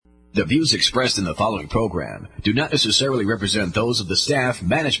The views expressed in the following program do not necessarily represent those of the staff,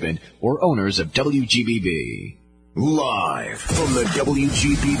 management, or owners of WGBB. Live from the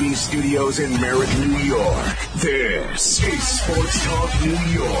WGBB studios in Merritt, New York, this is Sports Talk New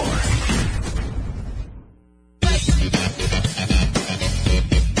York.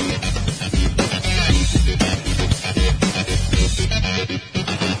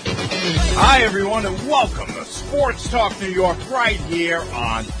 Hi, everyone, and welcome to Sports Talk New York right here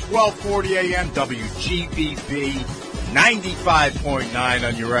on 1240 AM WGBB, 95.9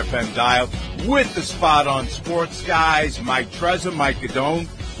 on your FM dial, with the spot on sports guys, Mike Trezza, Mike Guidone,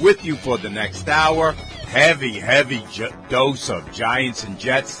 with you for the next hour. Heavy dose of Giants and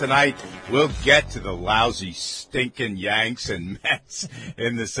Jets tonight. We'll get to the lousy, stinking Yanks and Mets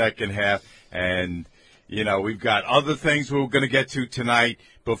in the second half. And, you know, we've got other things we're going to get to tonight.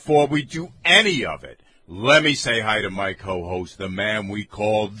 Before we do any of it, let me say hi to my co-host, the man we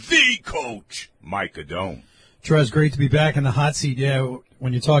call the Coach, Mike Guidone. Trez, great to be back in the hot seat. Yeah,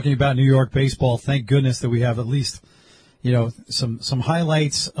 when you're talking about New York baseball, thank goodness that we have at least, you know, some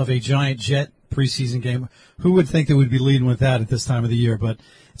highlights of a Giant Jet preseason game. Who would think that we'd be leading with that at this time of the year? But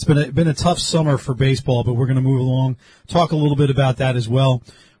it's been a tough summer for baseball, but we're going to move along, talk a little bit about that as well.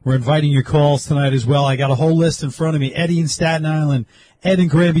 We're inviting your calls tonight as well. I got a whole list in front of me. Eddie in Staten Island, Ed in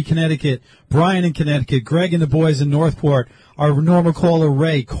Granby, Connecticut, Brian in Connecticut, Greg and the boys in Northport, our normal caller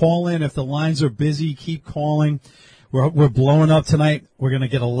Ray. Call in if the lines are busy. Keep calling. We're blowing up tonight. We're going to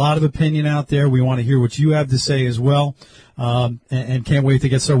get a lot of opinion out there. We want to hear what you have to say as well, and can't wait to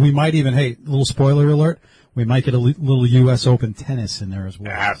get started. We might even, hey, little spoiler alert, we might get a little U.S. Open tennis in there as well.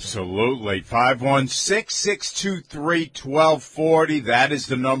 Absolutely. 516-623-1240. That is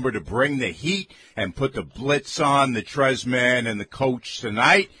the number to bring the heat and put the blitz on the Trez man and the coach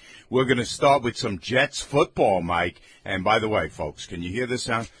tonight. We're going to start with some Jets football, Mike. And by the way, folks, can you hear the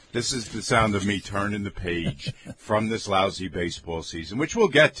sound? This is the sound of me turning the page from this lousy baseball season, which we'll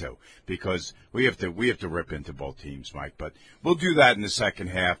get to because we have to rip into both teams, Mike. But we'll do that in the second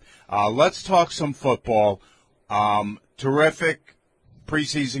half. Let's talk some football. Terrific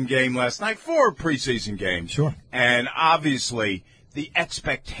preseason game last night. 4 preseason games. Sure. And obviously the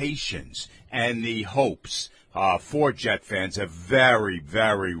expectations and the hopes for Jet fans have very,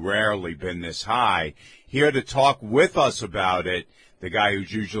 very rarely been this high. Here to talk with us about it, the guy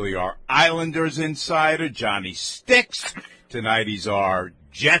who's usually our Islanders insider, Johnny Sticks. Tonight he's our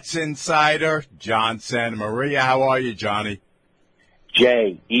Jets insider, John Santamaria. How are you, Johnny?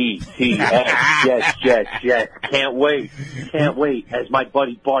 Jets, Jets. Can't wait, as my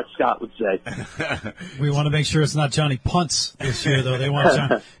buddy Bart Scott would say. We want to make sure it's not Johnny Punts this year, though. They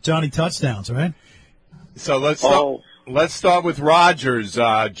want Johnny touchdowns, right? So let's start with Rodgers,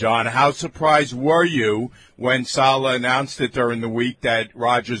 John. How surprised were you when Saleh announced it during the week that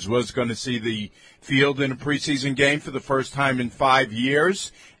Rodgers was going to see the field in a preseason game for the first time in 5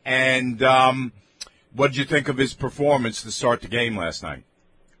 years? And what did you think of his performance to start the game last night?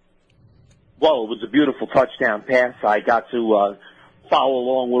 Well, it was a beautiful touchdown pass. I got to follow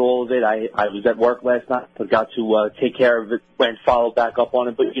along with all of it. I was at work last night, but got to take care of it, went follow back up on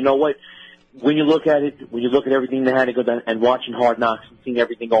it. But you know what? When you look at it, when you look at everything that had to go down and watching Hard Knocks and seeing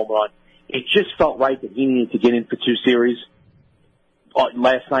everything going on, it just felt right that he needed to get in for 2 series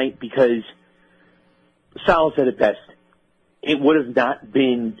last night because Saleh said it best. It would have not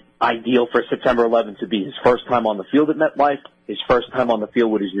been ideal for September 11th to be his first time on the field at MetLife, his first time on the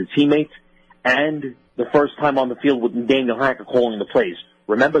field with his new teammates, and the first time on the field with Daniel Hacker calling the plays.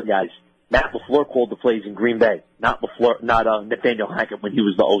 Remember, guys, Matt LaFleur called the plays in Green Bay, not Nathaniel Hackett when he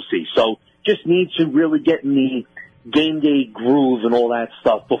was the OC. So just needs to really get in the game day groove and all that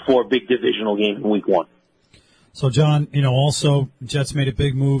stuff before a big divisional game in week 1. So, John, you know, also Jets made a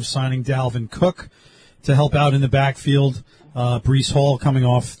big move signing Dalvin Cook to help out in the backfield. Breece Hall coming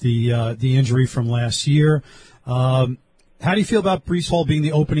off the injury from last year. How do you feel about Breece Hall being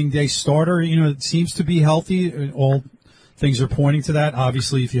the opening day starter? You know, it seems to be healthy. All things are pointing to that.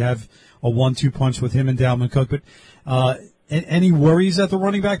 Obviously, if you have a 1-2 punch with him and Dalvin Cook, but any worries at the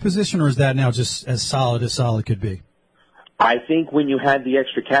running back position, or is that now just as solid could be? I think when you had the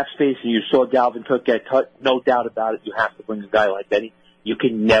extra cap space and you saw Dalvin Cook get cut, no doubt about it, you have to bring a guy like that. You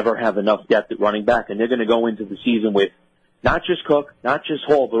can never have enough depth at running back, and they're going to go into the season with not just Cook, not just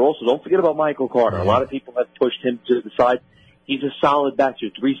Hall, but also don't forget about Michael Carter. A lot of people have pushed him to the side. He's a solid back.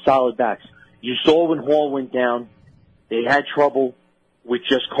 You're 3 solid backs. You saw when Hall went down, they had trouble with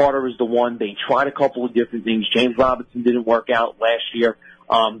just Carter as the one. They tried a couple of different things. James Robinson didn't work out last year.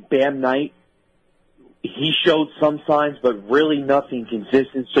 Bam Knight, he showed some signs, but really nothing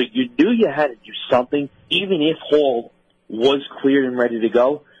consistent. So you knew you had to do something, even if Hall was cleared and ready to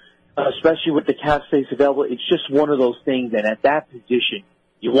go. especially with the cap space available. It's just one of those things, and at that position,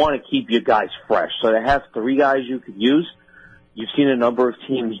 you want to keep your guys fresh. So to have 3 guys you could use, you've seen a number of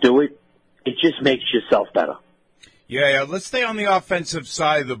teams do it, it just makes yourself better. Yeah, let's stay on the offensive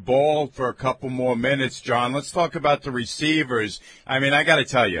side of the ball for a couple more minutes, John. Let's talk about the receivers. I mean, I got to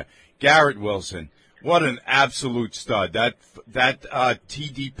tell you, Garrett Wilson, what an absolute stud. That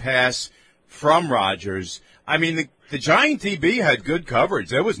TD pass from Rodgers. I mean, the Giant DB had good coverage.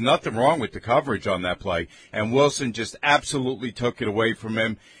 There was nothing wrong with the coverage on that play, and Wilson just absolutely took it away from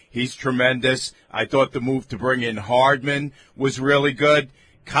him. He's tremendous. I thought the move to bring in Hardman was really good.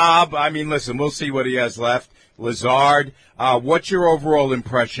 Cobb, I mean, listen, we'll see what he has left. Lazard, what's your overall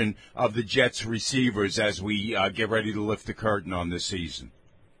impression of the Jets receivers as we get ready to lift the curtain on this season?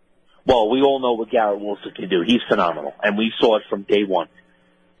 Well, we all know what Garrett Wilson can do. He's phenomenal, and we saw it from day one.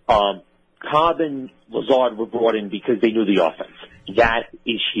 Cobb and Lazard were brought in because they knew the offense. That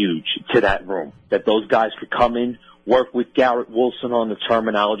is huge to that room, that those guys could come in, work with Garrett Wilson on the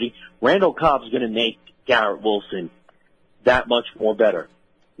terminology. Randall Cobb's going to make Garrett Wilson that much more better.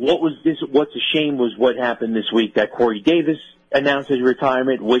 What's a shame was what happened this week, that Corey Davis announced his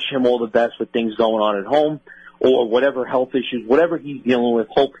retirement. Wish him all the best with things going on at home or whatever health issues, whatever he's dealing with.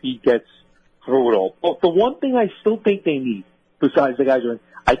 Hope he gets through it all. But the one thing I still think they need, besides the guys,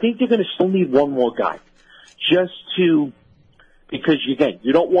 I think they're going to still need one more guy, because again,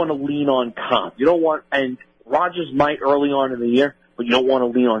 you don't want to lean on Cobb. You don't want, and Rodgers might early on in the year, but you don't want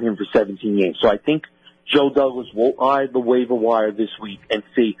to lean on him for 17 games. So I think Joe Douglas will eye the waiver wire this week and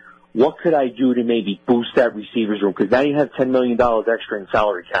see what could I do to maybe boost that receivers room, because now you have $10 million extra in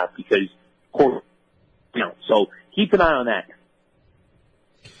salary cap because, so keep an eye on that.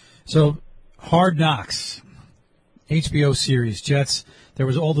 So Hard Knocks, HBO series, Jets. There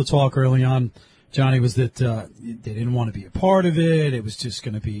was all the talk early on, Johnny, was that they didn't want to be a part of it. It was just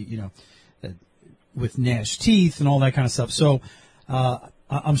going to be, with gnashed teeth and all that kind of stuff. So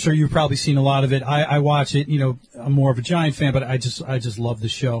I'm sure you've probably seen a lot of it. I watch it. I'm more of a Giant fan, but I just love the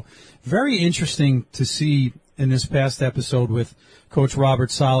show. Very interesting to see in this past episode with Coach Robert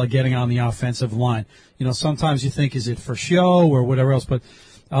Saleh getting on the offensive line. Sometimes you think, is it for show or whatever else? But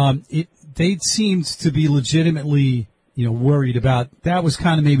they seemed to be legitimately, worried about. That was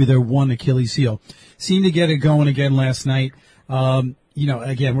kind of maybe their one Achilles heel. Seemed to get it going again last night. Again,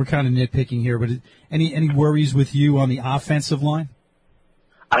 we're kind of nitpicking here, but any worries with you on the offensive line?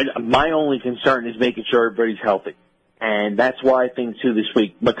 My only concern is making sure everybody's healthy. And that's why I think, too, this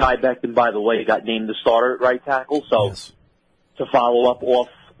week, Mekhi Becton, by the way, got named the starter at right tackle, so yes, to follow up off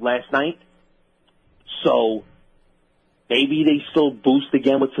last night. So maybe they still boost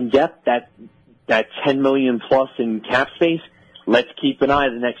again with some depth, that $10 million plus in cap space. Let's keep an eye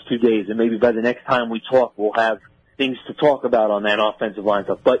the next 2 days, and maybe by the next time we talk, we'll have things to talk about on that offensive line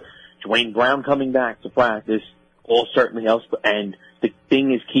stuff. But Dwayne Brown coming back to practice all certainly helps. And the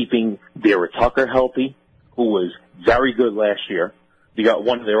thing is keeping Vera Tucker healthy, who was very good last year. You got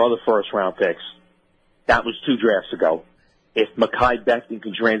one of their other first-round picks. That was 2 drafts ago. If Mekhi Becton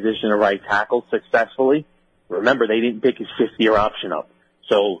can transition to right tackle successfully, remember they didn't pick his 5th-year option up.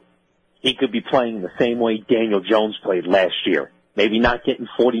 So he could be playing the same way Daniel Jones played last year. Maybe not getting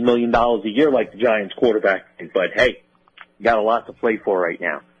 $40 million a year like the Giants quarterback, but hey, you got a lot to play for right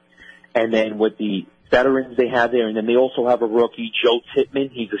now. And then with the veterans they have there, and then they also have a rookie, Joe Tippmann.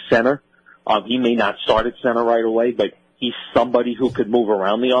 He's a center. He may not start at center right away, but he's somebody who could move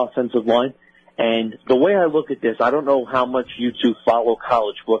around the offensive line. And the way I look at this, I don't know how much you two follow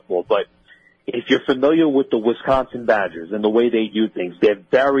college football, but if you're familiar with the Wisconsin Badgers and the way they do things, they're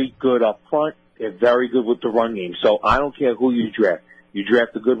very good up front. They're very good with the run game. So I don't care who you draft. You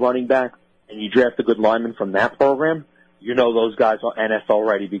draft a good running back and you draft a good lineman from that program, those guys are NFL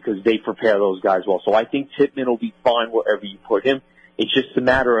ready because they prepare those guys well. So I think Tippmann will be fine wherever you put him. It's just a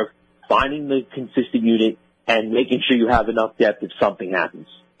matter of finding the consistent unit and making sure you have enough depth if something happens.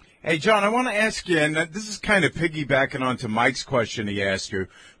 Hey, John, I want to ask you, and this is kind of piggybacking onto Mike's question he asked you,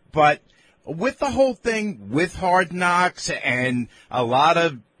 but with the whole thing with Hard Knocks and a lot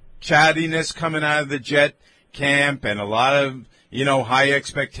of chattiness coming out of the Jet camp and a lot of, high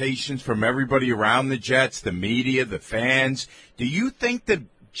expectations from everybody around the Jets, the media, the fans, do you think the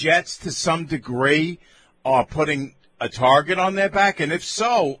Jets to some degree are putting a target on their back? And if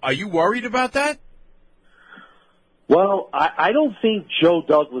so, are you worried about that? Well, I don't think Joe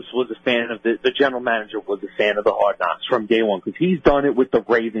Douglas was a fan of the general manager was a fan of the Hard Knocks from day one because he's done it with the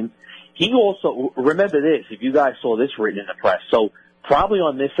Ravens. He also, remember this, if you guys saw this written in the press, so probably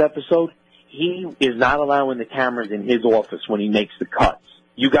on this episode, he is not allowing the cameras in his office when he makes the cuts.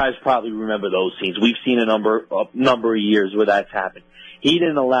 You guys probably remember those scenes. We've seen a number of years where that's happened. He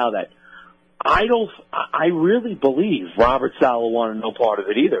didn't allow that. I really believe Robert Saleh wanted no part of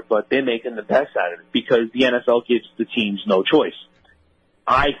it either, but they're making the best out of it because the NFL gives the teams no choice.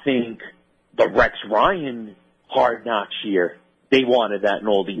 I think the Rex Ryan Hard Knocks year, they wanted that and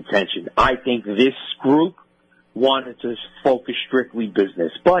all the attention. I think this group wanted to focus strictly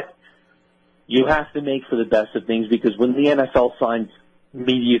business, but you have to make for the best of things because when the NFL signs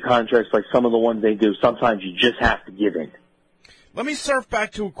media contracts like some of the ones they do, sometimes you just have to give in. Let me surf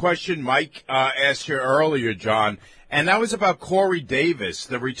back to a question Mike asked you earlier, John, and that was about Corey Davis.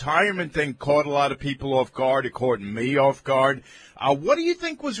 The retirement thing caught a lot of people off guard. It caught me off guard. What do you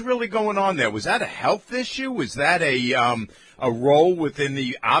think was really going on there? Was that a health issue? Was that a role within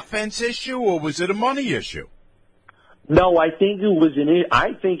the offense issue, or was it a money issue? No, I think it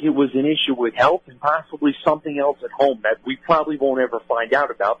was an issue with health and possibly something else at home that we probably won't ever find out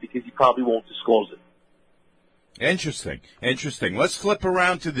about because he probably won't disclose it. Interesting. Let's flip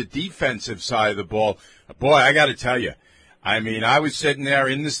around to the defensive side of the ball. Boy, I got to tell you, I mean, I was sitting there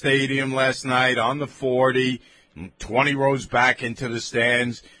in the stadium last night on the 40, 20 rows back into the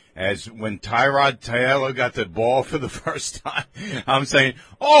stands, as when Tyrod Taylor got the ball for the first time. I'm saying,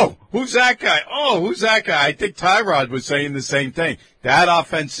 oh, who's that guy? Oh, who's that guy? I think Tyrod was saying the same thing. That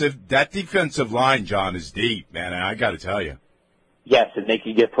defensive line, John, is deep, man, and I got to tell you. Yes, and they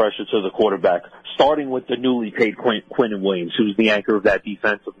can get pressure to the quarterback, starting with the newly paid Quentin Williams, who's the anchor of that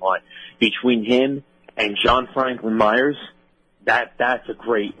defensive line. Between him and John Franklin Myers, that's a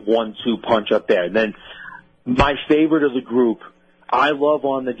great 1-2 punch up there. And then my favorite of the group, I love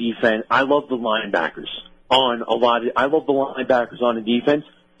on the defense, I love the linebackers I love the linebackers on the defense,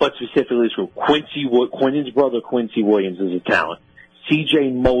 but specifically this group. Quentin's brother Quincy Williams is a talent.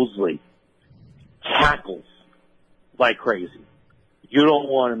 C.J. Mosley tackles like crazy. You don't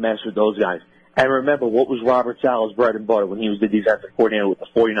want to mess with those guys. And remember, what was Robert Saleh's bread and butter when he was the defensive coordinator with the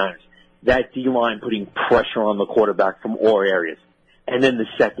 49ers? That D-line putting pressure on the quarterback from all areas. And then the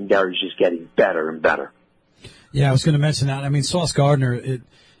secondary is just getting better and better. Yeah, I was going to mention that. I mean, Sauce Gardner,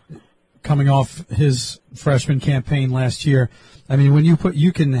 coming off his freshman campaign last year, I mean, when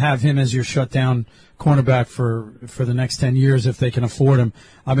you can have him as your shutdown cornerback for the next 10 years if they can afford him.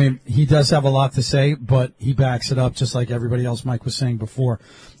 I mean, he does have a lot to say, but he backs it up just like everybody else Mike was saying before.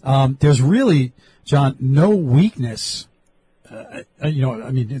 There's really, John, no weakness. I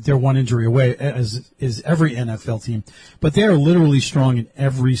mean, they're one injury away, as is every NFL team, but they're literally strong in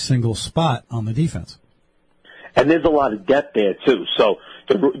every single spot on the defense. And there's a lot of depth there, too. So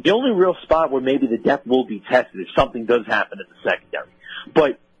the only real spot where maybe the depth will be tested if something does happen in the secondary.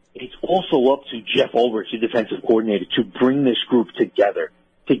 But it's also up to Jeff Ulbrich, the defensive coordinator, to bring this group together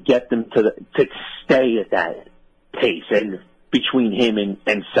to get them to stay at that pace. And between him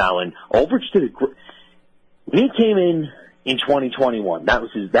and Sal, and Ulbrich did a great. When he came in 2021, that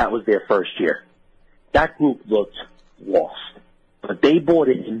was their first year. That group looked lost, but they bought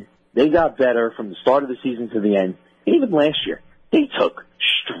in. They got better from the start of the season to the end. Even last year, they took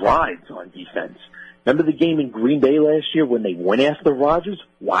strides on defense. Remember the game in Green Bay last year when they went after Rodgers?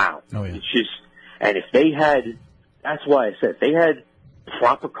 Wow. Oh, yeah. It's just, and if they had, that's why I said, if they had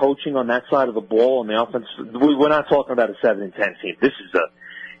proper coaching on that side of the ball on the offense, we're not talking about a 7-10 team.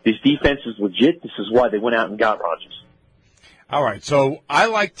 This defense is legit. This is why they went out and got Rodgers. All right. So I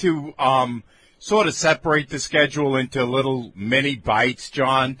like to, sort of separate the schedule into little mini bites,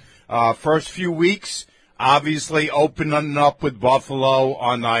 John. First few weeks, obviously opening up with Buffalo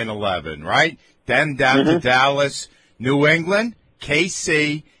on 9/11, right? Then down to Dallas, New England,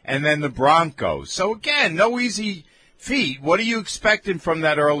 KC, and then the Broncos. So again, no easy feat. What are you expecting from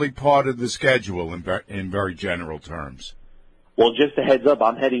that early part of the schedule in very general terms? Well, just a heads up,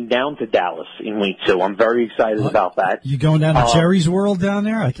 I'm heading down to Dallas in week 2. I'm very excited about that. You going down to Jerry's World down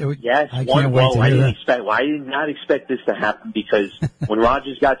there? Yes. I can't wait to hear that. I did not expect this to happen because when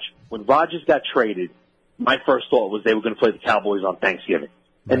Rodgers got traded, my first thought was they were going to play the Cowboys on Thanksgiving,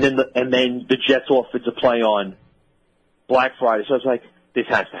 right. and then the Jets offered to play on Black Friday. So I was like, this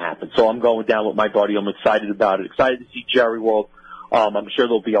has to happen. So I'm going down with my buddy. I'm excited about it. Excited to see Jerry World. I'm sure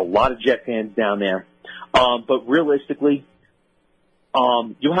there'll be a lot of Jet fans down there. But realistically,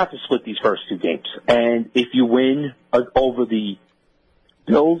 you have to split these first 2 games. And if you win over the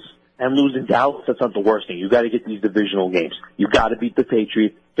Bills and lose in Dallas, that's not the worst thing. You got to get these divisional games. You got to beat the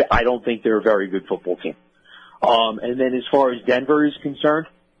Patriots. I don't think they're a very good football team. And then as far as Denver is concerned,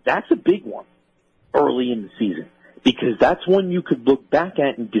 that's a big one early in the season because that's one you could look back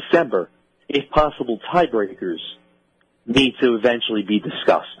at in December if possible tiebreakers need to eventually be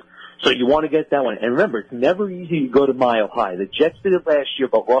discussed. So you want to get that one. And remember, it's never easy to go to Mile High. The Jets did it last year,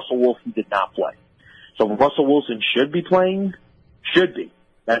 but Russell Wilson did not play. So Russell Wilson should be playing. Should be.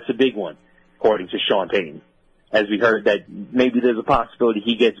 That's a big one, according to Sean Payton. As we heard that maybe there's a possibility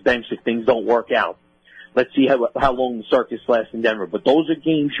he gets benched if things don't work out. Let's see how long the circus lasts in Denver. But those are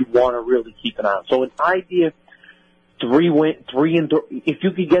games you want to really keep an eye on. So an idea, 3 and 3. If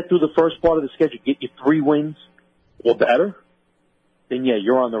you could get through the first part of the schedule, get you 3 wins or better, then yeah,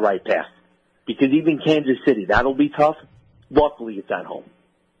 you're on the right path. Because even Kansas City, that'll be tough. Luckily, it's at home.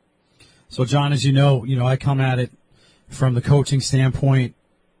 So, John, as you know, I come at it from the coaching standpoint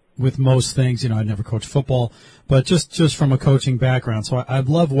with most things. I never coached football, but just from a coaching background. So I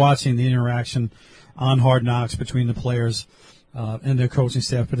love watching the interaction on Hard Knocks between the players and their coaching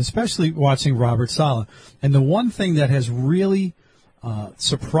staff, but especially watching Robert Saleh. And the one thing that has really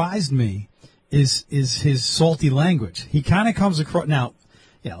surprised me is his salty language. He kind of comes across now.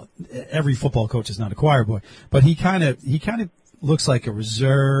 Every football coach is not a choir boy, but he kind of looks like a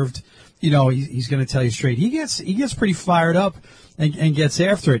reserved. He's going to tell you straight. He gets pretty fired up and gets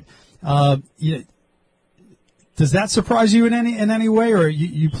after it. Does that surprise you in any way, or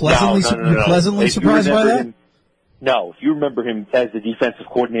you pleasantly pleasantly surprised by that? No, if you remember him as the defensive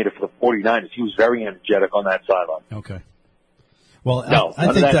coordinator for the 49ers, he was very energetic on that sideline. Okay. Well, no,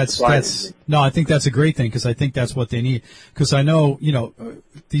 I think I think that's a great thing, because I think that's what they need. Because I know,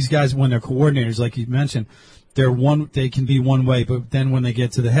 these guys, when they're coordinators, like you mentioned, they can be one way, but then when they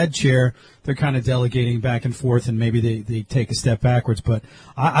get to the head chair, they're kind of delegating back and forth, and maybe they take a step backwards. But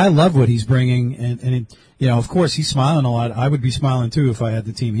I love what he's bringing, and of course he's smiling a lot. I would be smiling too if I had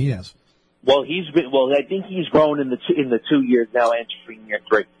the team he has. Well, I think he's grown in the 2 years now, entering year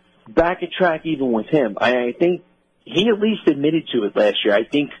 3. Back at track, even with him, I think he at least admitted to it last year. I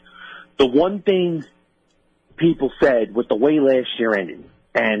think the one thing people said with the way last year ended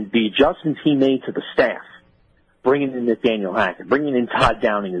and the adjustments he made to the staff, bringing in Nathaniel Hackett, bringing in Todd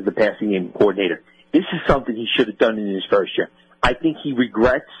Downing as the passing game coordinator, this is something he should have done in his first year. I think he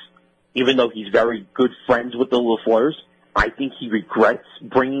regrets, even though he's very good friends with the LaFleurs, I think he regrets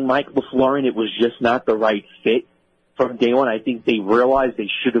bringing Mike LaFleur in. It was just not the right fit from day one. I think they realized they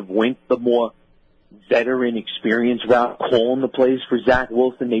should have went the more veteran experience route, calling the plays for Zach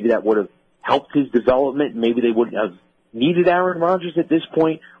Wilson. Maybe that would have helped his development. Maybe they wouldn't have needed Aaron Rodgers at this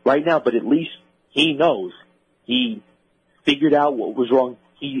point right now, but at least he knows. He figured out what was wrong.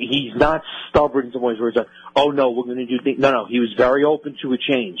 He's not stubborn in some ways where it's like, oh no, we're going to do things. No, he was very open to a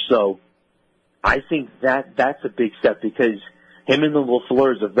change. So I think that's a big step, because him and the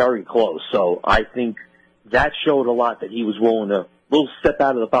LaFleurs are very close. So I think that showed a lot, that he was willing to little step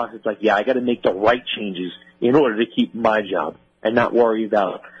out of the box. It's like, yeah, I got to make the right changes in order to keep my job and not worry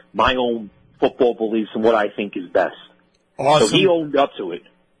about my own football beliefs and what I think is best. Awesome. So he owned up to it.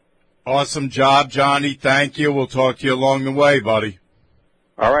 Awesome job, Johnny. Thank you. We'll talk to you along the way, buddy.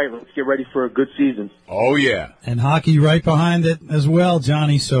 All right, let's get ready for a good season. Oh, yeah. And hockey right behind it as well,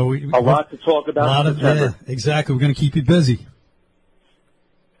 Johnny. So a lot to talk about. Exactly. We're going to keep you busy.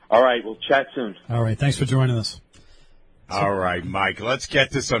 All right, we'll chat soon. All right, thanks for joining us. All right, Mike, let's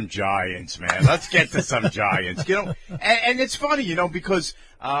get to some Giants, man. Let's get to some Giants. And it's funny, because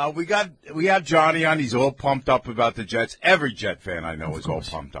we have Johnny on. He's all pumped up about the Jets. Every Jet fan I know is all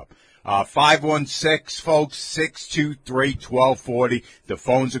pumped up. 516, folks, 623-1240. The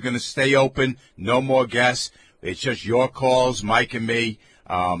phones are going to stay open. No more guests. It's just your calls, Mike and me,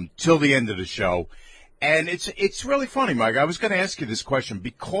 till the end of the show. And it's really funny, Mike. I was going to ask you this question.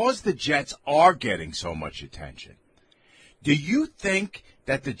 Because the Jets are getting so much attention, do you think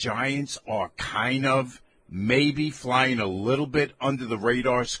that the Giants are kind of maybe flying a little bit under the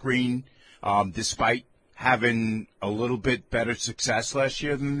radar screen, despite having a little bit better success last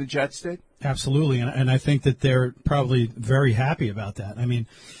year than the Jets did? Absolutely, and I think that they're probably very happy about that. I mean,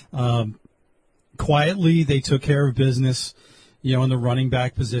 quietly they took care of business, in the running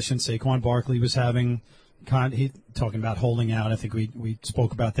back position. Saquon Barkley was having talking about holding out. I think we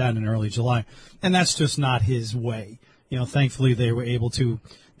spoke about that in early July, and that's just not his way. Thankfully they were able to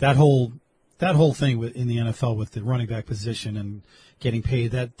that whole thing in the NFL with the running back position and getting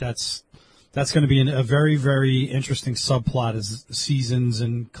paid. That's going to be a very, very interesting subplot as seasons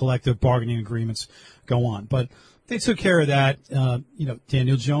and collective bargaining agreements go on. But they took care of that.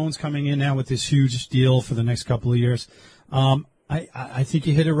 Daniel Jones coming in now with this huge deal for the next couple of years. I think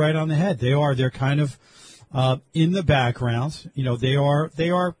you hit it right on the head. They're kind of in the background. They are.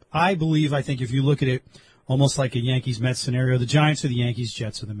 I think if you look at it, almost like a Yankees-Mets scenario. The Giants are the Yankees,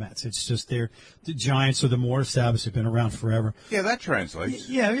 Jets are the Mets. It's just the Giants are the more established. They've been around forever. Yeah, that translates.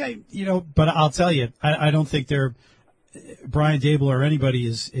 Yeah, but I'll tell you, I don't think Brian Dable or anybody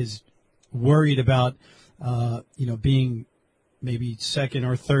is worried about, being maybe second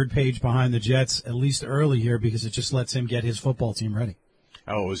or third page behind the Jets, at least early here, because it just lets him get his football team ready.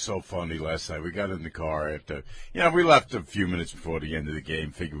 Oh, it was so funny last night. We got in the car after, we left a few minutes before the end of the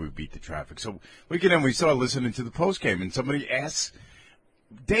game, figured we'd beat the traffic. So we get in, we started listening to the postgame, and somebody asked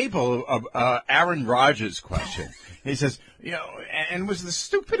Dable Aaron Rodgers question. He says, and it was the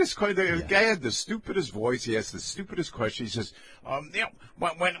stupidest question. The guy had the stupidest voice. He asked the stupidest question. He says,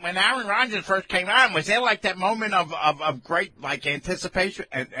 when Aaron Rodgers first came on, was there like that moment of great anticipation?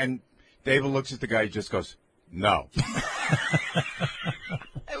 And Dable looks at the guy. He just goes, no.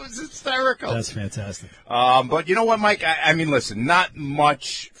 It was hysterical. That's fantastic. But you know what, Mike? I mean, listen, not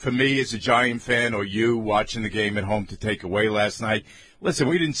much for me as a Giant fan or you watching the game at home to take away last night. Listen,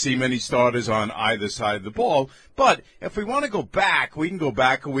 we didn't see many starters on either side of the ball, but if we want to go back, we can go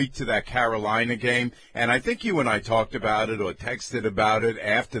back a week to that Carolina game, and I think you and I talked about it or texted about it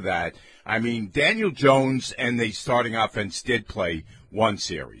after that. I mean, Daniel Jones and the starting offense did play one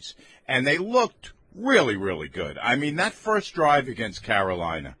series, and they looked really, really good. I mean, that first drive against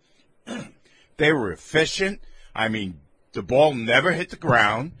Carolina, they were efficient. I mean, the ball never hit the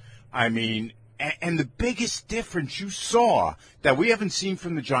ground. I mean, and the biggest difference you saw that we haven't seen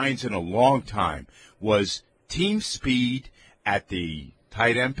from the Giants in a long time was team speed at the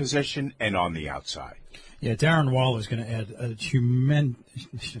tight end position and on the outside. Yeah, Darren Waller is going to add a humongous,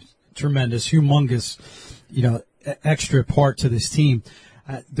 extra part to this team.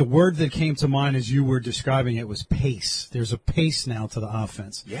 The word that came to mind as you were describing it was pace. There's a pace now to the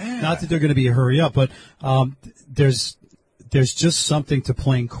offense. Yeah. Not that they're going to be a hurry up, but there's just something to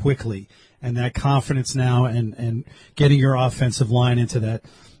playing quickly. And that confidence now, and getting your offensive line into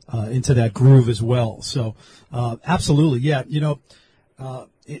that groove as well. So, absolutely, yeah.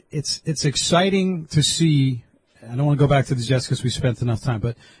 It's exciting to see. I don't want to go back to the Jets because we spent enough time,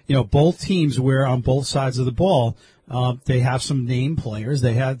 but both teams where on both sides of the ball, they have some name players.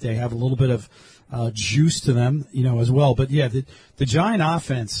 They have a little bit of juice to them, as well. But yeah, the Giant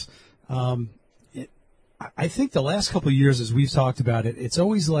offense. I think the last couple of years, as we've talked about it, it's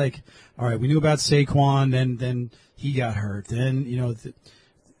always like, all right, we knew about Saquon, then he got hurt. Then, the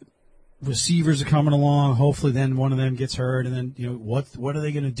receivers are coming along. Hopefully then one of them gets hurt. And then, what are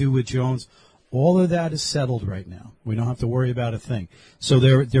they going to do with Jones? All of that is settled right now. We don't have to worry about a thing. So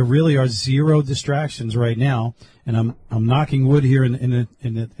there really are zero distractions right now. And I'm knocking wood here and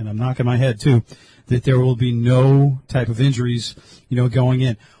I'm knocking my head too, that there will be no type of injuries, going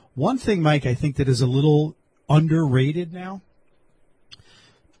in. One thing, Mike, I think that is a little underrated now.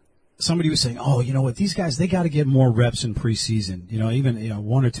 Somebody was saying, "Oh, you know what? These guys, they got to get more reps in preseason. Even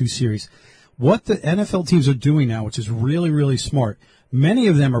one or two series." What the NFL teams are doing now, which is really, really smart. Many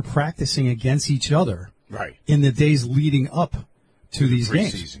of them are practicing against each other, right, in the days leading up to these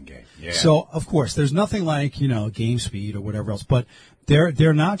games. Preseason game. Yeah. So, of course, there's nothing like game speed or whatever else, but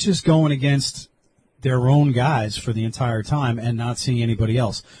they're not just going against their own guys for the entire time and not seeing anybody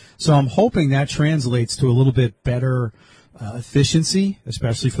else. So I'm hoping that translates to a little bit better efficiency,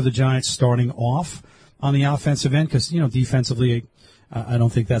 especially for the Giants starting off on the offensive end, because, defensively, I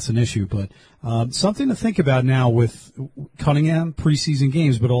don't think that's an issue. But something to think about now with Cunningham preseason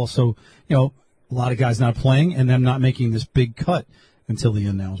games, but also, a lot of guys not playing and them not making this big cut until the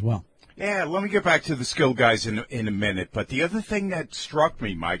end now as well. Yeah, let me get back to the skill guys in a minute. But the other thing that struck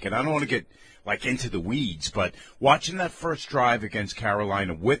me, Mike, and I don't want to get into the weeds, but watching that first drive against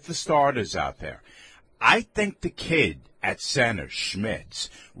Carolina with the starters out there, I think the kid at center, Schmitz,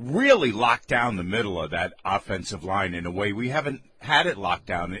 really locked down the middle of that offensive line in a way we haven't had it locked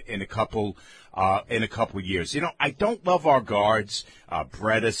down in a couple years. I don't love our guards,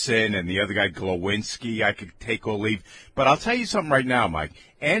 Bredesen and the other guy, Glowinski. I could take or leave. But I'll tell you something right now, Mike.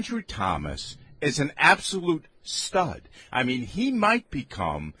 Andrew Thomas is an absolute stud. I mean, he might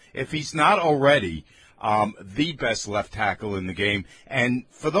become, if he's not already, the best left tackle in the game. And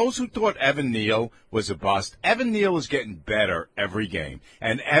for those who thought Evan Neal was a bust, Evan Neal is getting better every game.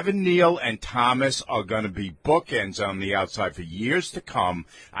 And Evan Neal and Thomas are going to be bookends on the outside for years to come.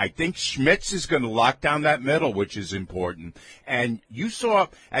 I think Schmitz is going to lock down that middle, which is important. And you saw,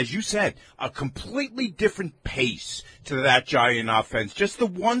 as you said, a completely different pace to that Giant offense. Just the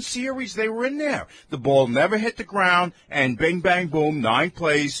one series they were in there. The ball never hit the ground, and bing, bang, boom, 9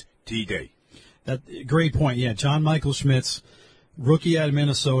 plays, TD. Great point. Yeah, John Michael Schmitz, rookie out of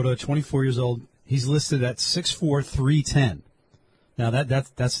Minnesota, 24 years old. He's listed at 6'4", 310. Now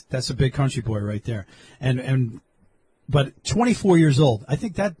that's a big country boy right there. But 24 years old. I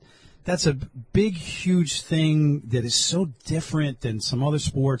think that's a big, huge thing that is so different than some other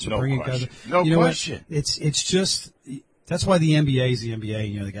sports. No question. No question. It's just That's why the NBA is the NBA.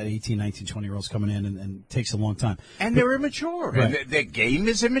 You know, they got 18, 19, 20-year-olds coming in, and it takes a long time. And they're immature. Right. And their game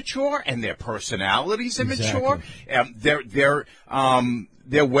is immature, and their personality's immature. Exactly.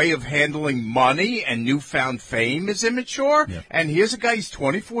 Their way of handling money and newfound fame is immature. Yep. And here's a guy, he's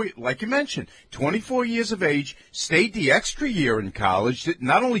 24, like you mentioned, 24 years of age, stayed the extra year in college,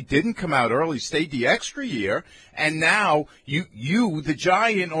 not only didn't come out early, stayed the extra year, and now you, the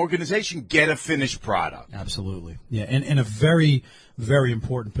Giant organization, get a finished product. Absolutely. Yeah, and in a very, very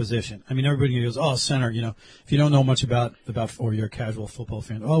important position. I mean, everybody goes, oh, center, you know, if you don't know much about or you're a casual football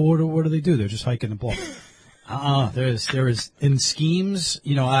fan, oh, what do they do? They're just hiking the ball. There is in schemes,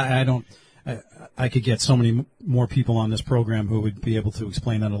 you know, I could get so many more people on this program who would be able to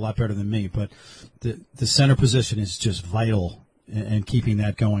explain that a lot better than me, but the center position is just vital in keeping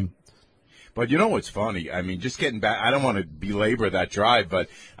that going. But you know what's funny? I mean, just getting back, I don't want to belabor that drive, but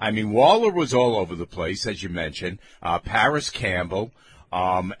I mean, Waller was all over the place, as you mentioned, Paris Campbell.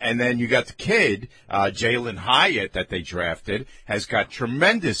 And then you got the kid, Jalen Hyatt, that they drafted, has got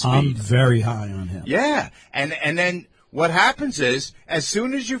tremendous speed. I'm very high on him. Yeah. And then what happens is, as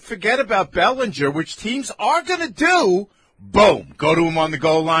soon as you forget about Bellinger, which teams are going to do, boom, go to him on the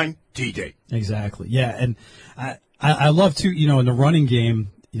goal line, TD. Exactly. Yeah. And I love to, you know, in the running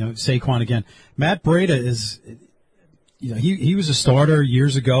game, you know, Saquon again. Matt Breida is, you know, he was a starter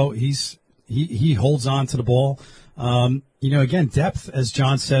years ago. He holds on to the ball. You know, again, depth, as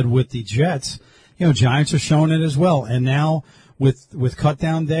John said, with the Jets, you know, Giants are showing it as well. And now with cut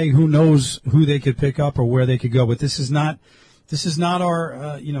down day, who knows who they could pick up or where they could go. But this is not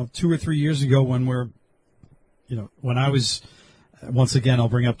our, you know, 2 or 3 years ago when when I was, once again, I'll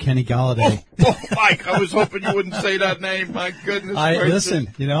bring up Kenny Galladay. Oh, Mike, I was hoping you wouldn't say that name. My goodness gracious.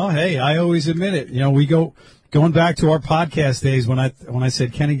 Listen, you know, hey, I always admit it. You know, going back to our podcast days when I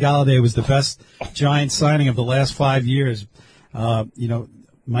said Kenny Galladay was the best Giant signing of the last 5 years, you know,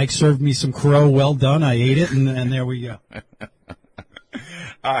 Mike served me some crow. Well done. I ate it, and there we go.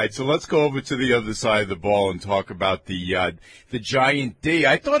 All right, so let's go over to the other side of the ball and talk about the Giant D.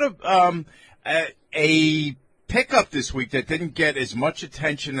 I thought of a pickup this week that didn't get as much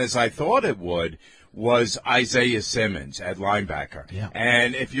attention as I thought it would was Isaiah Simmons at linebacker. Yeah.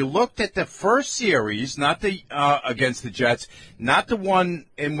 And if you looked at the first series, not the against the Jets, not the one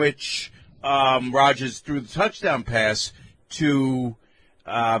in which Rodgers threw the touchdown pass to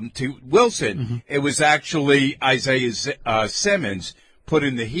Wilson, it was actually Isaiah Simmons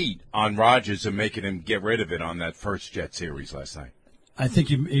putting the heat on Rodgers and making him get rid of it on that first Jet series last night. I think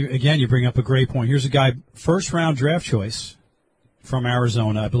you bring up a great point. Here's a guy, first round draft choice from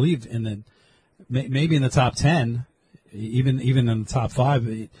Arizona, I believe maybe in the top 10, even in the top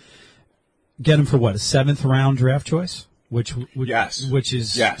 5. Get him for what, a 7th round draft choice? Yes. Which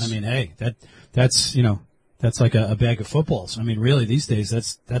is, yes. I mean, hey, that's you know, that's like a bag of footballs. I mean, really, these days,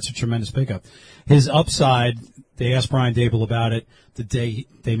 that's a tremendous pickup. His upside, they asked Brian Dable about it the day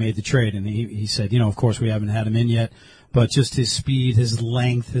they made the trade, and he said, you know, of course we haven't had him in yet, but just his speed, his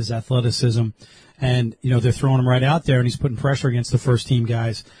length, his athleticism, and, you know, they're throwing him right out there, and he's putting pressure against the first-team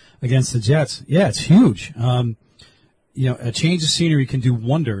guys against the Jets. Yeah, it's huge. You know, a change of scenery can do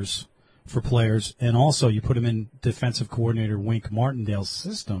wonders for players, and also you put him in defensive coordinator Wink Martindale's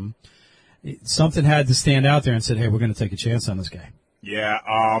system. Something had to stand out there and said, hey, we're going to take a chance on this guy. Yeah,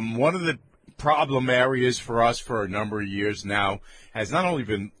 one of the problem areas for us for a number of years now has not only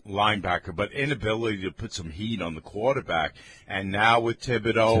been linebacker, but inability to put some heat on the quarterback. And now with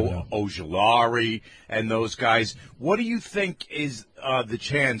Thibodeau, Ojulari, and those guys, what do you think is the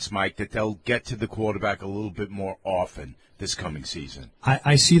chance, Mike, that they'll get to the quarterback a little bit more often this coming season?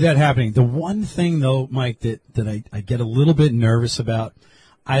 I see that happening. The one thing, though, Mike, that I get a little bit nervous about,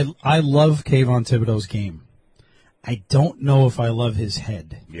 I love Kayvon Thibodeau's game. I don't know if I love his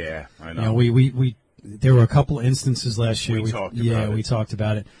head. Yeah, I know. You know, we there were a couple instances last year. We talked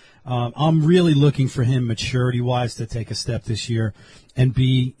about it. I'm really looking for him maturity-wise to take a step this year and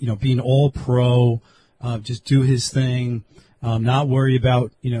be an all-pro, just do his thing, not worry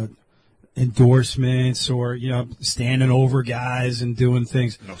about, you know, endorsements or, you know, standing over guys and doing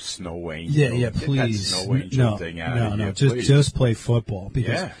things. No snow angel. Yeah, please. Get that snow angel thing out of here, just play football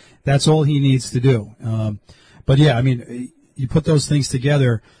because that's all he needs to do. But yeah, I mean, you put those things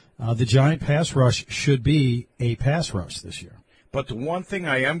together, the Giant pass rush should be a pass rush this year. But the one thing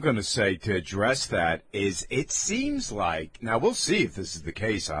I am going to say to address that is it seems like, now we'll see if this is the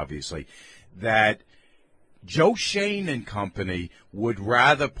case, obviously, that Joe Shane and company would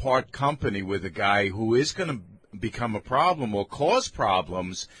rather part company with a guy who is going to become a problem or cause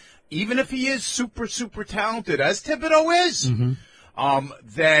problems, even if he is super, super talented, as Thibodeau is.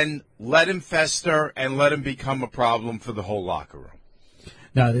 then let him fester and let him become a problem for the whole locker room.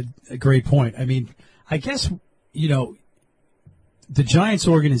 No, a great point. I mean, I guess, the Giants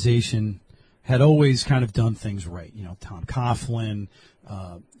organization had always kind of done things right. Tom Coughlin,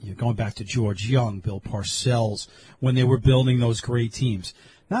 going back to George Young, Bill Parcells, when they were building those great teams.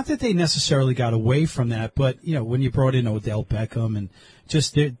 Not that they necessarily got away from that, but, when you brought in Odell Beckham and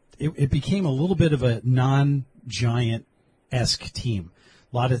just it became a little bit of a non-Giant-esque team.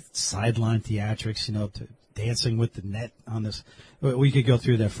 A lot of sideline theatrics, dancing with the net on this. We could go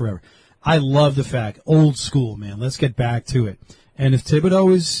through that forever. I love the fact, old school, man. Let's get back to it. And if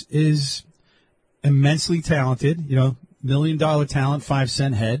Thibodeau is immensely talented, $1 million talent,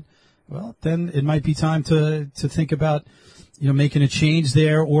 5-cent head, well, then it might be time to think about, making a change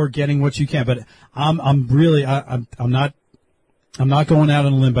there or getting what you can. But I'm not going out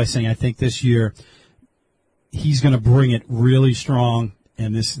on a limb by saying I think this year he's going to bring it really strong,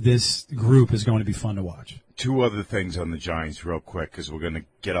 and this group is going to be fun to watch. Two other things on the Giants real quick because we're going to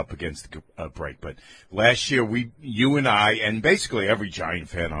get up against a break. But last year, you and I, and basically every Giant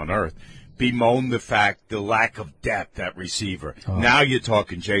fan on earth, bemoaned the lack of depth at receiver. Oh. Now you're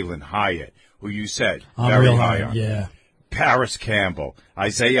talking Jalen Hyatt, who you said very high on. Yeah. Paris Campbell,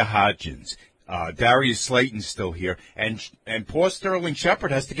 Isaiah Hodgins, Darius Slayton's still here, and poor Sterling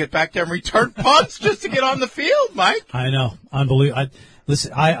Shepard has to get back there and return punts just to get on the field, Mike. I know. Unbelievable.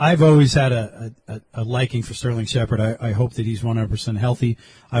 Listen, I've always had a liking for Sterling Shepard. I hope that he's 100% healthy.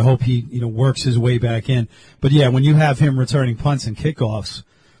 I hope he works his way back in. But, yeah, when you have him returning punts and kickoffs,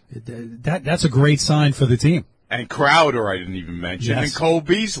 that's a great sign for the team. And Crowder, I didn't even mention, yes. And Cole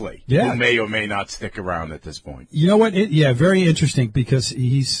Beasley, who may or may not stick around at this point. You know what? Very interesting because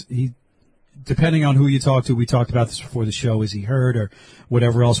he depending on who you talk to, we talked about this before the show, is he hurt or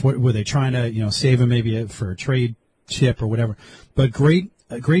whatever else? What, were they trying to save him maybe for a trade chip or whatever? But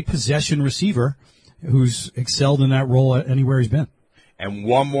a great possession receiver who's excelled in that role anywhere he's been. And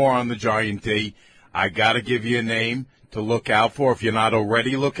one more on the Giant D. I got to give you a name to look out for if you're not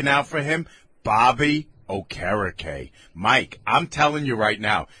already looking out for him. Bobby Okereke. Mike, I'm telling you right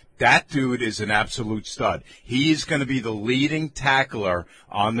now, that dude is an absolute stud. He's going to be the leading tackler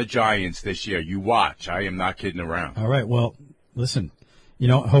on the Giants this year. You watch. I am not kidding around. All right. Well, listen,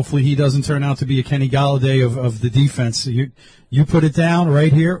 hopefully he doesn't turn out to be a Kenny Galladay of the defense. You put it down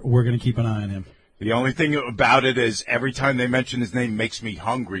right here. We're going to keep an eye on him. The only thing about it is every time they mention his name makes me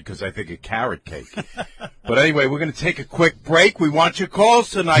hungry because I think of carrot cake. But anyway, we're going to take a quick break. We want your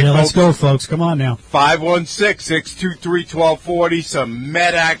calls tonight, folks. Let's go, folks. Come on now. 516-623-1240. Some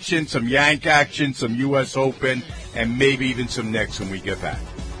Met action, some Yank action, some U.S. Open, and maybe even some Knicks when we get back.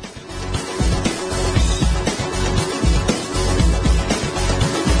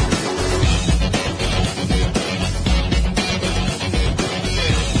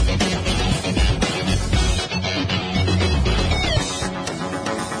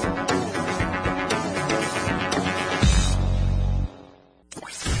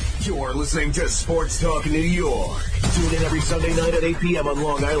 Listening to Sports Talk New York. Tune in every Sunday night at 8 p.m. on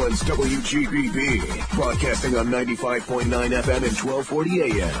Long Island's WGBB. Broadcasting on 95.9 FM and 1240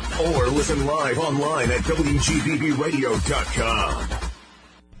 a.m. Or listen live online at WGBBradio.com.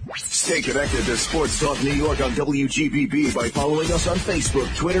 Stay connected to Sports Talk New York on WGBB by following us on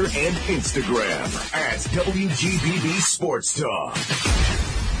Facebook, Twitter, and Instagram at WGBB Sports Talk.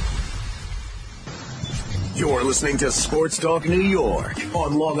 You're listening to Sports Talk New York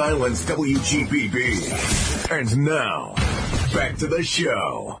on Long Island's WGBB. And now, back to the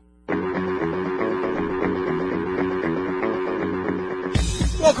show.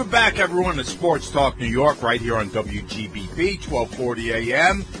 Welcome back, everyone, to Sports Talk New York right here on WGBB, 1240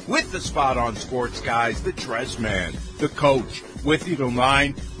 a.m. with the spot-on sports guys, the Trezza man, the coach. With you till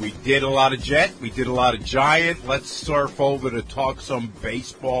 9. We did a lot of Jet. We did a lot of Giant. Let's surf over to talk some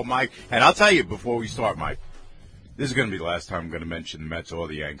baseball, Mike. And I'll tell you before we start, Mike, this is going to be the last time I'm going to mention the Mets or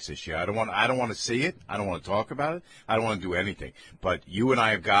the Yanks this year. I don't want to see it. I don't want to talk about it. I don't want to do anything. But you and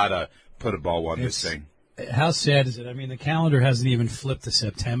I have got to put a bow on this thing. How sad is it? I mean, the calendar hasn't even flipped to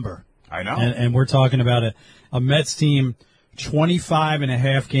September. I know. And we're talking about a Mets team 25 and a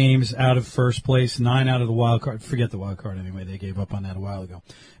half games out of first place, 9 out of the wild card. Forget the wild card anyway. They gave up on that a while ago.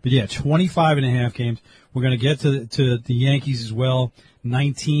 But, yeah, 25 and a half games. We're going to get to the Yankees as well.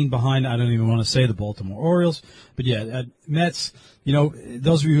 19 behind, I don't even want to say the Baltimore Orioles. But, yeah, Mets,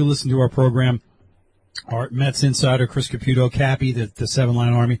 those of you who listen to our program, our Mets insider, Chris Caputo, Cappy, the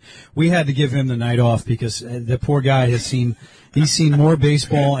 7-line army, we had to give him the night off because the poor guy he's seen more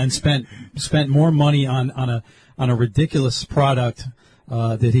baseball and spent more money on a ridiculous product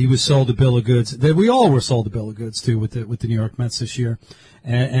that he was sold a bill of goods, that we all were sold a bill of goods too with the New York Mets this year,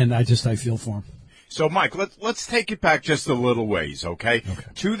 and I feel for him. So, Mike, let's take it back just a little ways, okay?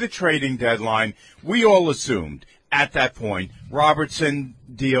 To the trading deadline, we all assumed at that point Robertson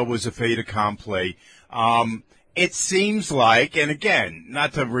deal was a fait accompli. It seems like, and again,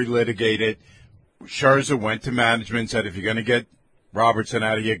 not to relitigate it, Scherzer went to management and said, if you're going to get Robertson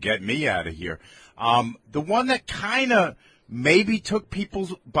out of here, get me out of here. The one that kind of maybe took people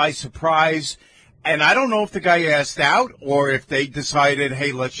by surprise, and I don't know if the guy asked out or if they decided,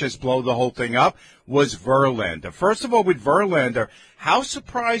 hey, let's just blow the whole thing up, was Verlander. First of all, with Verlander, how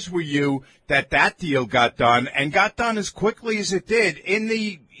surprised were you that deal got done and got done as quickly as it did in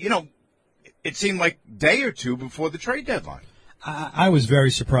the, it seemed like day or two before the trade deadline? I was very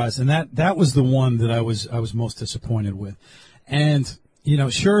surprised, and that was the one that I was most disappointed with. And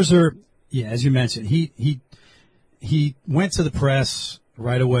Scherzer, yeah, as you mentioned, he went to the press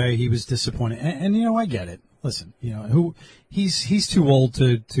right away. He was disappointed, and I get it. Listen, he's too old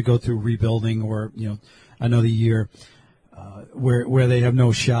to go through rebuilding or another year where they have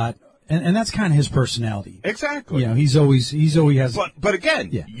no shot. And that's kind of his personality. Exactly. He's always has. But again,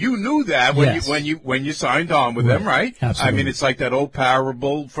 yeah. You knew that when you signed on with them, right? Absolutely. I mean, it's like that old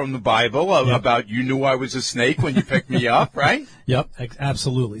parable from the Bible about you knew I was a snake when you picked me up, right? Yep,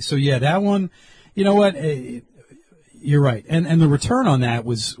 absolutely. So yeah, that one, you know what? You're right, and the return on that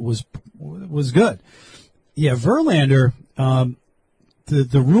was good. Yeah, Verlander.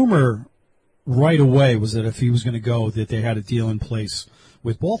 The rumor right away was that if he was going to go, that they had a deal in place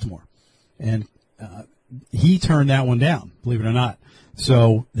with Baltimore. And he turned that one down, believe it or not.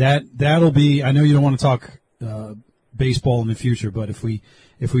 So that'll be. I know you don't want to talk baseball in the future, but if we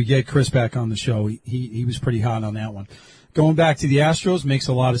get Chris back on the show, he was pretty hot on that one. Going back to the Astros makes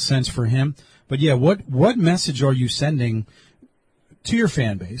a lot of sense for him. But yeah, what message are you sending to your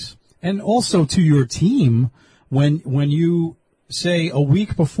fan base and also to your team when you say a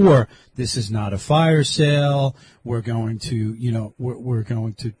week before, this is not a fire sale, we're going to, we're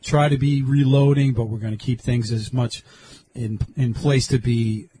going to try to be reloading, but we're going to keep things as much in place to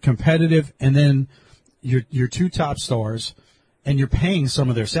be competitive, and then your two top stars, and you're paying some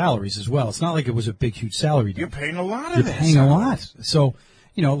of their salaries as well. It's not like it was a big, huge salary deal. You're paying a lot of You're paying a lot. So,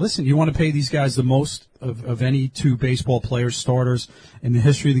 listen, you want to pay these guys the most of any two baseball players, starters in the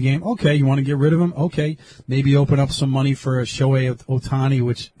history of the game. Okay, you want to get rid of them? Okay, maybe open up some money for a Shohei Ohtani,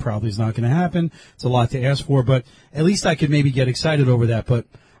 which probably is not going to happen. It's a lot to ask for, but at least I could maybe get excited over that. But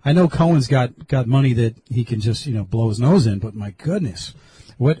I know Cohen's got money that he can just, blow his nose in, but my goodness.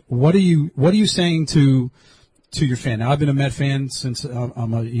 What are you saying to your fan? Now, I've been a Met fan since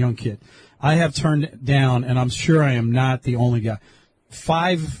I'm a young kid. I have turned down, and I'm sure I am not the only guy,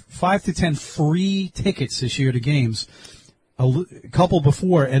 5 to 10 free tickets this year to games, a couple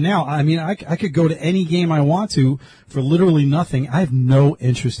before, and now, I could go to any game I want to for literally nothing. I have no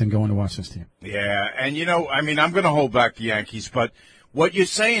interest in going to watch this team. Yeah, and I'm going to hold back the Yankees, but what you're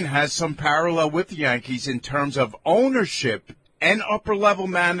saying has some parallel with the Yankees in terms of ownership and upper-level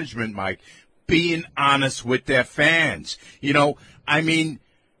management, Mike, being honest with their fans.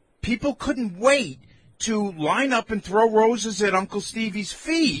 People couldn't wait to line up and throw roses at Uncle Stevie's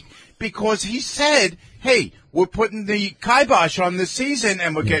feet because he said, hey, we're putting the kibosh on this season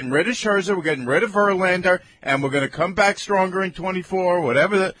and we're getting rid of Scherzer, we're getting rid of Verlander, and we're going to come back stronger in 24,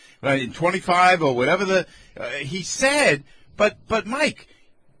 whatever in 25 or whatever he said. But Mike,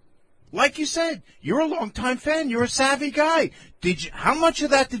 like you said, you're a longtime fan. You're a savvy guy. How much of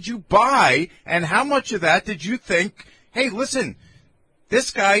that did you buy, and how much of that did you think, hey, listen,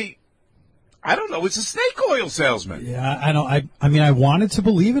 this guy, I don't know, it's a snake oil salesman. Yeah, I wanted to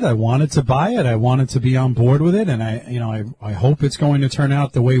believe it. I wanted to buy it. I wanted to be on board with it, and I hope it's going to turn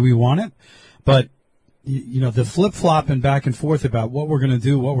out the way we want it. But the flip-flop and back and forth about what we're going to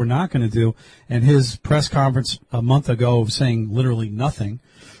do, what we're not going to do, and his press conference a month ago saying literally nothing,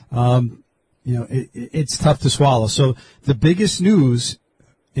 it's tough to swallow. So the biggest news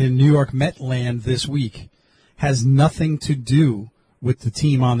in New York Met land this week has nothing to do with the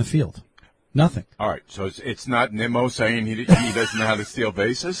team on the field. Nothing. All right, so it's not Nimmo saying he doesn't know how to steal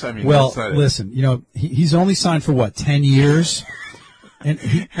bases? Listen, he's only signed for, 10 years?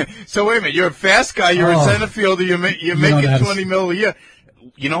 And so wait a minute, you're a fast guy, you're a center fielder, you're making $20 million a year.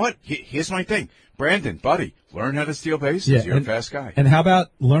 You know what? Here's my thing. Brandon, buddy, learn how to steal bases. Yeah, you're a fast guy. And how about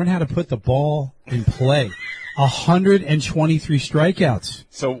learn how to put the ball in play? 123 strikeouts.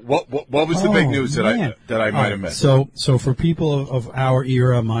 So what was the big news that I might have missed? So for people of our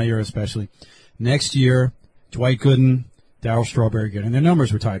era, my era especially, next year, Dwight Gooden, Darryl Strawberry getting their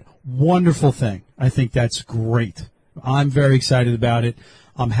numbers retired. Wonderful thing. I think that's great. I'm very excited about it.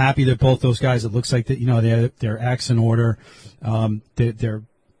 I'm happy that both those guys, it looks like that, they're acts in order. They're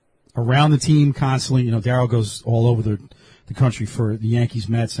around the team constantly. Darryl goes all over the country for the Yankees,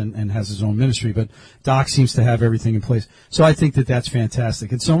 Mets, and has his own ministry, but Doc seems to have everything in place. So I think that that's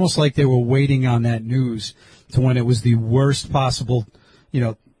fantastic. It's almost like they were waiting on that news to when it was the worst possible,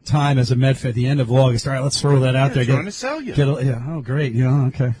 time as a Met fan at the end of August. All right, let's throw that out there. Trying to sell you. Oh, great.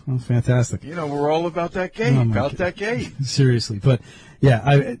 Okay. Well, fantastic. We're all about that game. That game. Seriously. But,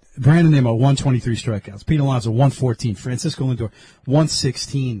 yeah, Brandon Nimmo, 123 strikeouts. Pete Alonso, 114. Francisco Lindor,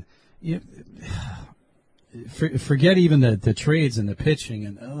 116. Forget even the trades and the pitching.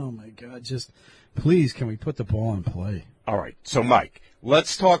 And, oh, my God, just please, can we put the ball in play? All right. So, Mike,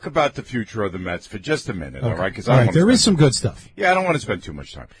 let's talk about the future of the Mets for just a minute, okay. All right? 'Cause there is some good stuff. Yeah, I don't want to spend too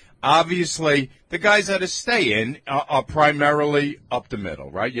much time. Obviously, the guys that are staying are primarily up the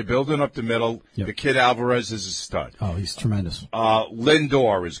middle, right? You're building up the middle. Yep. The kid Alvarez is a stud. Oh, he's tremendous.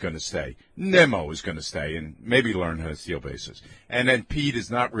 Lindor is going to stay. Nimmo is going to stay and maybe learn how to steal bases. And then Pete is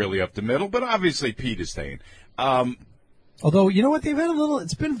not really up the middle, but obviously Pete is staying. Although, you know what? They've had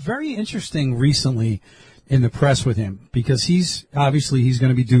it's been very interesting recently in the press with him because he's going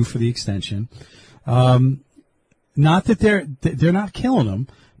to be due for the extension. Not that they're not killing him,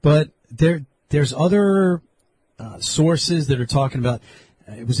 but there's other sources that are talking about.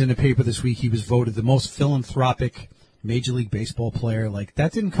 It was in the paper this week. He was voted the most philanthropic Major League Baseball player. Like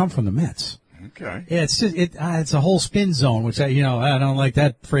that didn't come from the Mets. Okay. Yeah, it's just it's a whole spin zone, which I don't like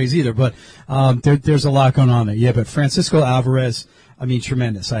that phrase either. But there's a lot going on there. Yeah, but Francisco Alvarez,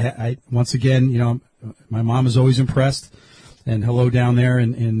 tremendous. I once again, my mom is always impressed. And hello down there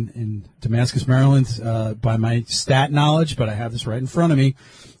in Damascus, Maryland, by my stat knowledge, but I have this right in front of me.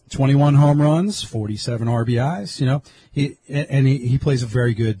 21 home runs, 47 RBIs, he plays a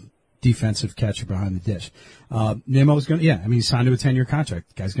very good defensive catcher behind the dish. Nimmo's he's signed to a 10-year contract.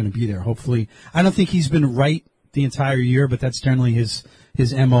 The guy's going to be there, hopefully. I don't think he's been right the entire year, but that's generally his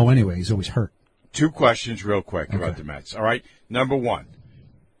MO anyway. He's always hurt. 2 questions real quick about the Mets. All right. Number 1,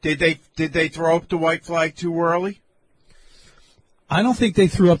 did they throw up the white flag too early? I don't think they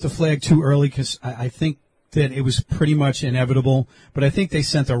threw up the flag too early because I think that it was pretty much inevitable, but I think they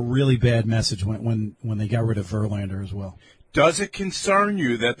sent a really bad message when they got rid of Verlander as well. Does it concern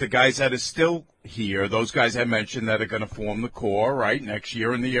you that the guys that are still here, those guys I mentioned that are going to form the core, right, next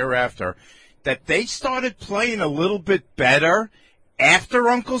year and the year after, that they started playing a little bit better after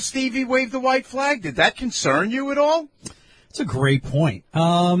Uncle Stevie waved the white flag? Did that concern you at all? It's a great point.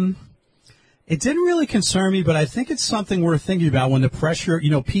 It didn't really concern me, but I think it's something worth thinking about when the pressure,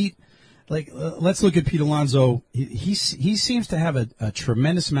 Pete, let's look at Pete Alonso. He seems to have a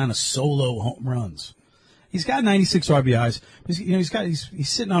tremendous amount of solo home runs. He's got 96 RBIs. He's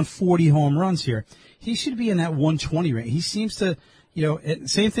sitting on 40 home runs here. He should be in that 120 range. He seems to,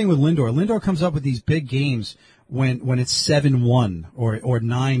 same thing with Lindor. Lindor comes up with these big games when it's 7-1 or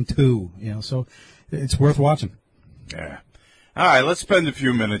 9-2, so it's worth watching. Yeah. All right, let's spend a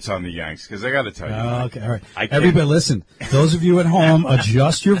few minutes on the Yanks because I got to tell you. Okay, all right. Everybody, listen. Those of you at home,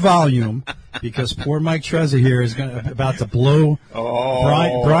 adjust your volume because poor Mike Trezza here is about to blow.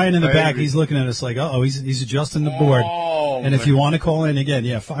 Oh, Brian in the back, he's looking at us like, he's adjusting the board. And if you want to call in again,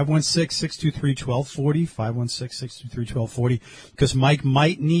 516-623-1240, 516-623-1240, because Mike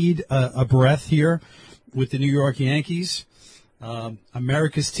might need a breath here with the New York Yankees,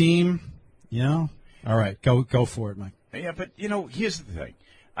 America's team. All right, go for it, Mike. Yeah, but, here's the thing.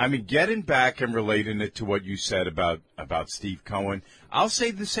 Getting back and relating it to what you said about Steve Cohen, I'll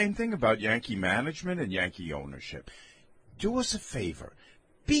say the same thing about Yankee management and Yankee ownership. Do us a favor.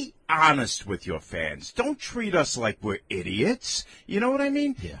 Be honest with your fans. Don't treat us like we're idiots. You know what I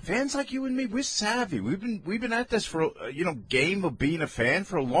mean? Yeah. Fans like you and me, we're savvy. We've been at this for, game of being a fan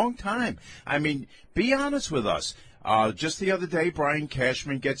for a long time. Be honest with us. Just the other day, Brian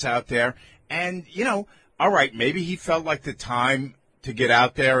Cashman gets out there and, all right, maybe he felt like the time to get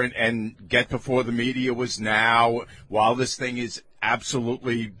out there and get before the media was now, while this thing is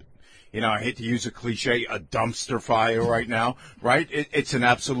absolutely, I hate to use a cliche, a dumpster fire right now, right? It's an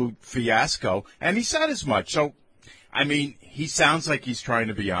absolute fiasco. And he said as much. So, he sounds like he's trying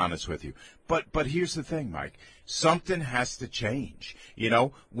to be honest with you. But here's the thing, Mike. Something has to change.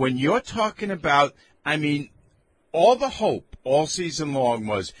 When you're talking about, all the hope all season long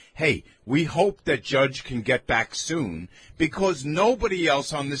was, hey, we hope that Judge can get back soon because nobody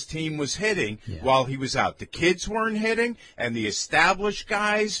else on this team was hitting while he was out. The kids weren't hitting, and the established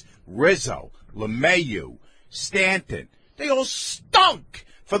guys, Rizzo, LeMahieu, Stanton, they all stunk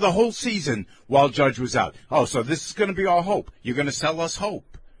for the whole season while Judge was out. Oh, so this is going to be our hope. You're going to sell us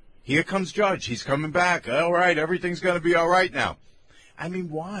hope. here comes Judge. He's coming back. All right, everything's going to be all right now. I mean,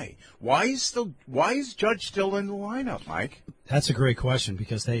 why? Why is Judge still in the lineup, Mike? That's a great question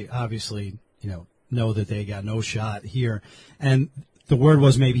because they obviously, know that they got no shot here. And the word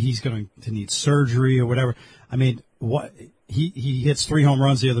was maybe he's going to need surgery or whatever. I mean, what he hits 3 home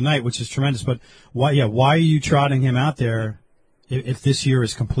runs the other night, which is tremendous. But why are you trotting him out there if this year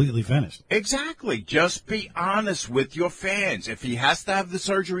is completely finished? Exactly. Just be honest with your fans. If he has to have the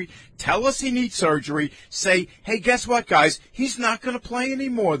surgery, tell us he needs surgery. Say, hey, guess what, guys? He's not going to play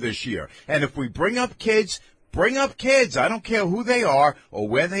anymore this year. And if we bring up kids. I don't care who they are or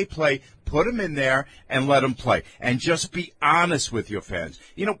where they play. Put them in there and let them play. And just be honest with your fans.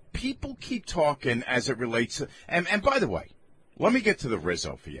 People keep talking as it relates to – and by the way, let me get to the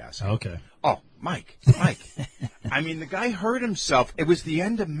Rizzo fiasco. Okay. Oh, Mike. I mean, the guy hurt himself. It was the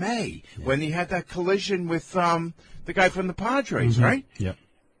end of May when he had that collision with the guy from the Padres, right? Yep.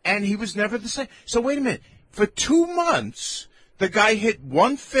 And he was never the same. So wait a minute. For 2 months, the guy hit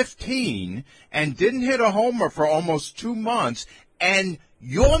 115 and didn't hit a homer for almost 2 months, and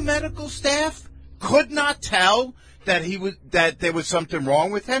your medical staff could not tell that there was something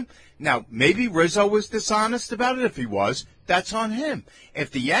wrong with him. Now, maybe Rizzo was dishonest about it. If he was, that's on him. If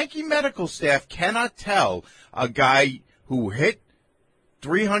the Yankee medical staff cannot tell a guy who hit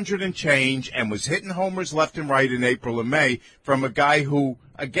 300 and change and was hitting homers left and right in April and May from a guy who,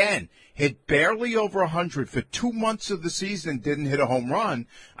 again, hit barely over 100 for 2 months of the season, didn't hit a home run,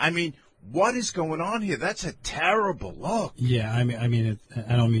 I mean, what is going on here? That's a terrible look. Yeah, I mean,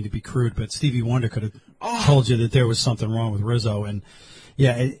 I don't mean to be crude, but Stevie Wonder could have told you that there was something wrong with Rizzo, and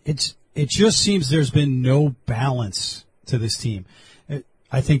yeah, it just seems there's been no balance to this team.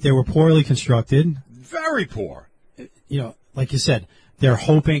 I think they were poorly constructed. Very poor. Like you said, they're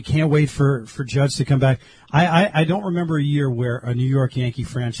hoping, can't wait for Judge to come back. I don't remember a year where a New York Yankee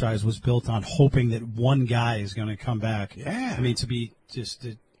franchise was built on hoping that one guy is going to come back. Yeah. I mean, to be just.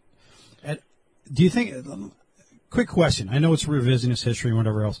 Do you think? Quick question. I know it's revisionist history and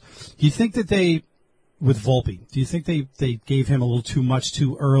whatever else. Do you think that with Volpe, do you think they gave him a little too much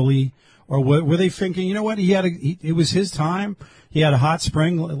too early, or were they thinking, you know what, it was his time, he had a hot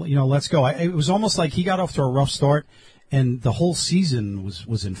spring, let's go. It was almost like he got off to a rough start, and the whole season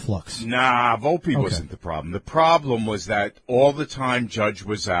was in flux. Nah, Volpe wasn't the problem. The problem was that all the time Judge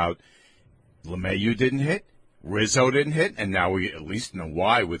was out, LeMahieu didn't hit, Rizzo didn't hit, and now we at least know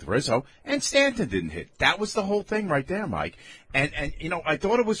why with Rizzo, and Stanton didn't hit. That was the whole thing right there, Mike. And I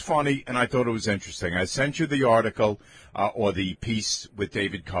thought it was funny, and I thought it was interesting. I sent you the article, or the piece with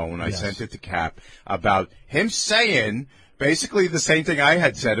David Cohn. I sent it to Cap about him saying basically the same thing I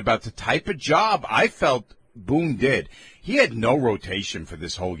had said about the type of job I felt Boone did. He had no rotation for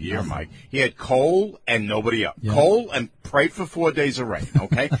this whole year, Mike. He had Cole and nobody else. Yeah. Cole and prayed for 4 days of rain,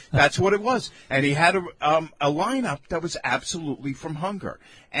 okay? That's what it was. And he had a lineup that was absolutely from hunger.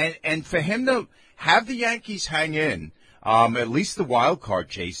 And for him to have the Yankees hang in, at least the wild card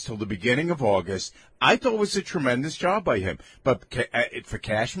chase till the beginning of August, I thought was a tremendous job by him. But for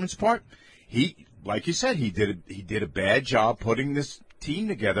Cashman's part, like you said, he did a bad job putting this team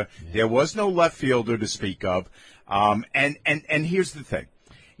together. Yeah. There was no left fielder to speak of. And here's the thing.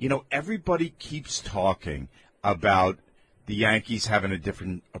 Everybody keeps talking about the Yankees having a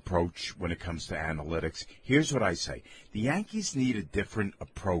different approach when it comes to analytics. Here's what I say. The Yankees need a different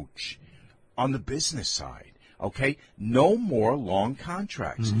approach on the business side, okay? No more long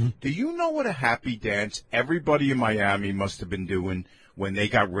contracts. Mm-hmm. Do you know what a happy dance everybody in Miami must have been doing when they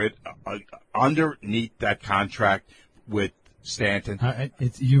got rid underneath that contract with Stanton?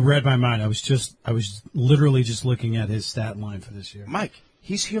 You read my mind. I was literally just looking at his stat line for this year. Mike,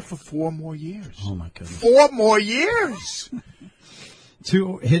 he's here for 4 more years. Oh my goodness. 4 more years.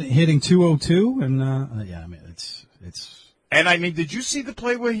 Hitting 202, and yeah, I mean it's. And I mean, did you see the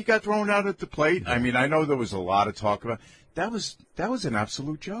play where he got thrown out at the plate? Yeah. I mean, I know there was a lot of talk about that. Was an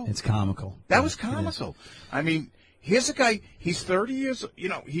absolute joke. It's comical. That was comical. I mean. Here's a guy, he's 30 years,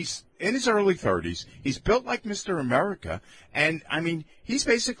 he's in his early 30s. He's built like Mr. America. And, I mean, he's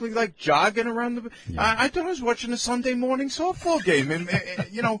basically like jogging around the yeah. I thought I was watching a Sunday morning softball game,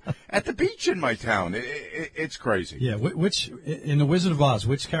 at the beach in my town. It's crazy. Yeah, which, in The Wizard of Oz,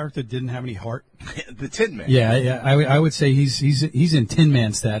 which character didn't have any heart? The Tin Man. Yeah, I would say he's in Tin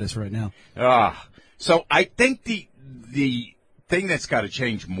Man status right now. So I think the thing that's got to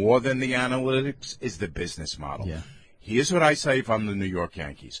change more than the analytics is the business model. Yeah. Here's what I say if I'm the New York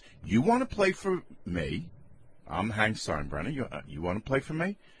Yankees. You want to play for me? I'm Hank Steinbrenner. You want to play for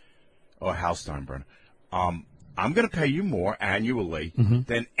me? Or Hal Steinbrenner? I'm going to pay you more annually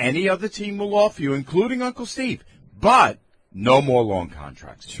than any other team will offer you, including Uncle Steve. But no more long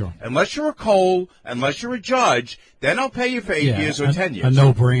contracts. Sure. Unless you're a Cole, unless you're a Judge, then I'll pay you for 8 years or 10 years. A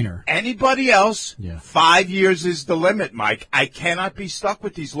no-brainer. Anybody else, 5 years is the limit, Mike. I cannot be stuck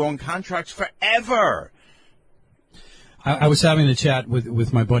with these long contracts forever. I was having a chat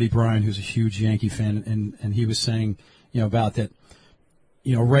with my buddy Brian, who's a huge Yankee fan, and he was saying, about that,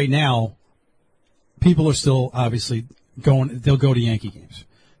 right now, people are still obviously they'll go to Yankee games.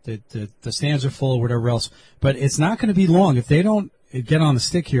 The stands are full or whatever else, but it's not going to be long if they don't get on the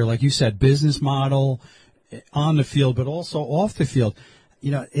stick here, like you said, business model on the field, but also off the field.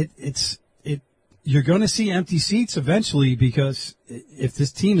 You're going to see empty seats eventually because if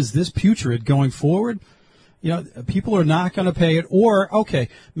this team is this putrid going forward, people are not going to pay it. Or, okay,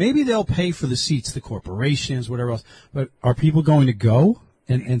 maybe they'll pay for the seats, the corporations, whatever else, but are people going to go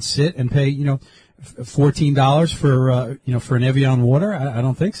and sit and pay, $14 for an Evian water? I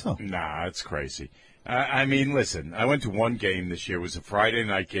don't think so. Nah, it's crazy. I mean, listen, I went to one game this year. It was a Friday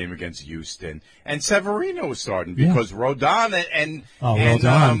night game against Houston, and Severino was starting because Rodon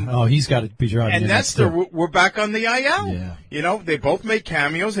Rodon. He's got to be driving. And we're back on the IL. Yeah. They both made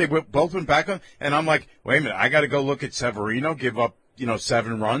cameos. They both went back on, and I'm like, wait a minute, I got to go look at Severino give up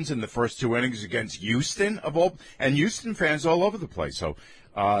 7 runs in the first 2 innings against Houston and Houston fans all over the place. So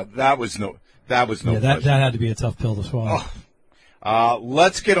that was no. That had to be a tough pill to swallow.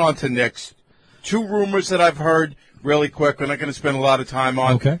 Let's get on to Knicks. 2 rumors that I've heard really quick. We're not going to spend a lot of time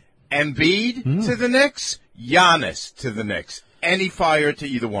on. Okay. Embiid to the Knicks, Giannis to the Knicks. Any fire to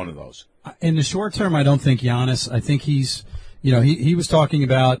either one of those? In the short term, I don't think Giannis. I think he's, he was talking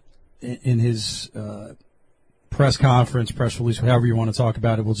about in his press conference, press release, however you want to talk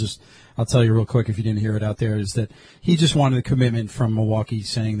about it. I'll tell you real quick if you didn't hear it out there, is that he just wanted a commitment from Milwaukee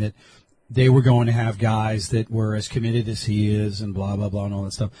saying that they were going to have guys that were as committed as he is and blah, blah, blah, and all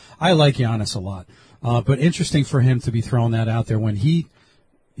that stuff. I like Giannis a lot. But interesting for him to be throwing that out there when he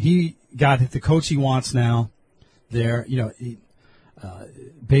got the coach he wants now there.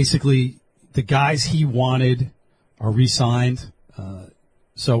 Basically the guys he wanted are re-signed.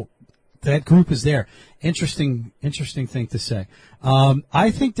 So that group is there. Interesting thing to say.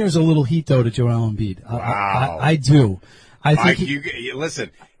 I think there's a little heat, though, to Joel Embiid. Wow. I do. Mike,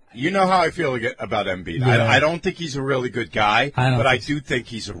 listen. You know how I feel about Embiid. Yeah. I don't think he's a really good guy, but I do think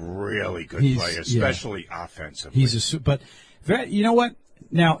he's a really good player, especially offensively. But you know what?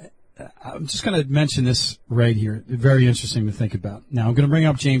 Now, I'm just going to mention this right here. Very interesting to think about. Now, I'm going to bring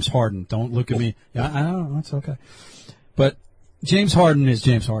up James Harden. Don't look at me. Yeah, I know. That's okay. But James Harden is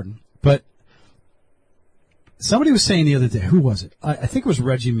James Harden. But somebody was saying the other day, who was it? I think it was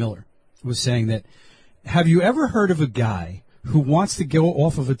Reggie Miller, was saying that, have you ever heard of a guy who wants to go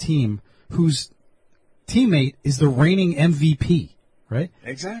off of a team whose teammate is the reigning MVP, right?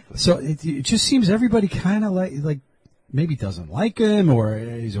 Exactly. So it just seems everybody kind of like maybe doesn't like him or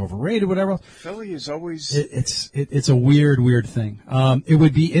he's overrated, whatever. Philly is always it's a weird thing. It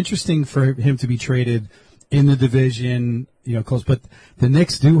would be interesting for him to be traded in the division, close. But the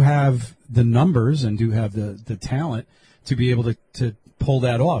Knicks do have the numbers and do have the talent to be able to pull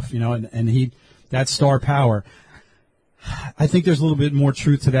that off, and that star power. I think there's a little bit more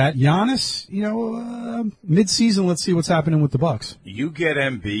truth to that. Giannis, mid-season, let's see what's happening with the Bucks. You get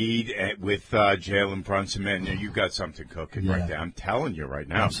Embiid with Jalen Brunson, man, you got something cooking right there. I'm telling you right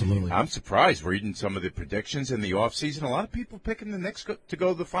now. Absolutely. I'm surprised reading some of the predictions in the offseason. A lot of people picking the Knicks to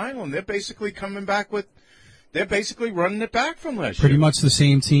go to the final, and they're basically coming back they're basically running it back from last year. Pretty much the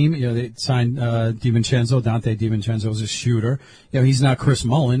same team. They signed DiVincenzo. Dante DiVincenzo is a shooter. He's not Chris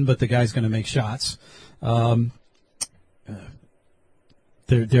Mullin, but the guy's going to make shots.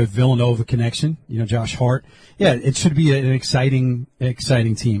 Their Villanova connection, Josh Hart. Yeah, it should be an exciting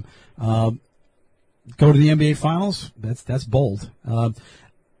team. Go to the NBA Finals. That's bold. I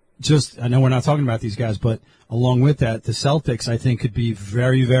know we're not talking about these guys, but along with that, the Celtics, I think, could be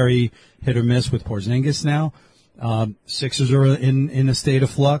very, very hit or miss with Porzingis now. Sixers are in a state of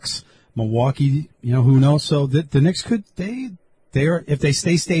flux. Milwaukee, who knows? So the Knicks if they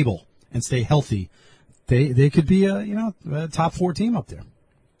stay stable and stay healthy, they could be a top 4 team up there.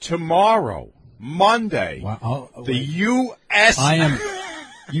 Tomorrow, Monday, the U.S.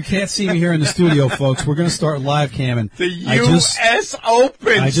 You can't see me here in the studio, folks. We're going to start live camming. The U.S.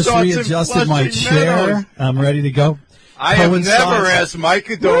 Open. I just readjusted my chair. I'm ready to go. I have never asked Mike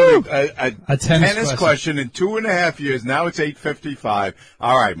Guidone a tennis question in 2.5 years. Now it's 8:55.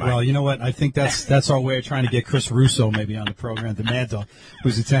 All right, Mike. Well, you know what? I think that's our way of trying to get Chris Russo maybe on the program, the Mad Dog,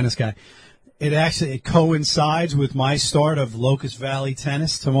 who's a tennis guy. It coincides with my start of Locust Valley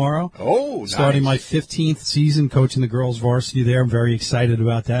Tennis tomorrow. Oh, nice. Starting my 15th season coaching the girls varsity there. I'm very excited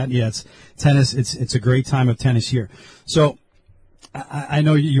about that. Yeah, it's tennis. It's a great time of tennis here. So I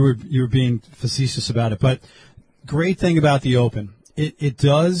know you were being facetious about it, but great thing about the Open, it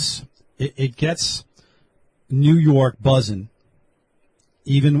gets New York buzzing.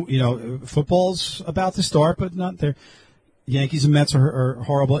 Even football's about to start, but not there. Yankees and Mets are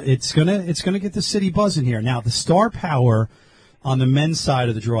horrible. It's gonna get the city buzzing here. Now the star power on the men's side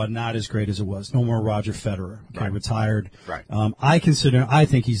of the draw not as great as it was. No more Roger Federer, Right. retired. Right. I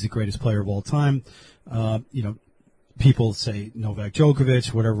think he's the greatest player of all time. People say Novak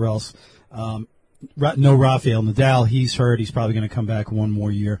Djokovic, whatever else. No Rafael Nadal. He's hurt. He's probably going to come back one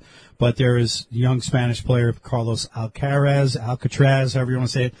more year. But there is young Spanish player Carlos Alcaraz, however you want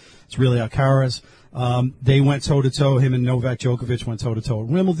to say it. It's really Alcaraz. They went toe-to-toe. Him and Novak Djokovic went toe-to-toe at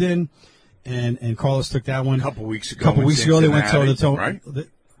Wimbledon. And Carlos took that one. A couple weeks ago, they went toe-to-toe. Right?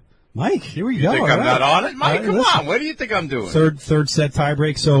 Mike, here we You go. think I'm not on it? Mike, come listen. on. What do you think I'm doing? Third set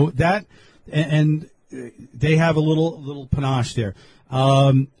tiebreak. So that, and they have a little panache there.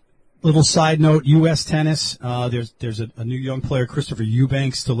 Little side note, U.S. tennis, there's a new young player, Christopher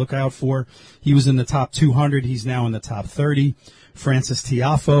Eubanks, to look out for. He was in the top 200. He's now in the top 30. Francis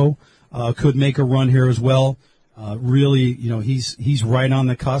Tiafoe, could make a run here as well. Really, he's right on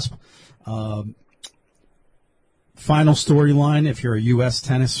the cusp. Final storyline, if you're a U.S.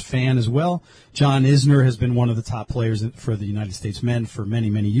 tennis fan as well, John Isner has been one of the top players for the United States men for many,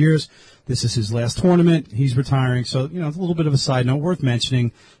 many years. This is his last tournament. He's retiring. So, it's a little bit of a side note worth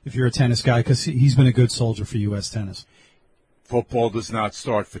mentioning if you're a tennis guy, because he's been a good soldier for U.S. tennis. Football does not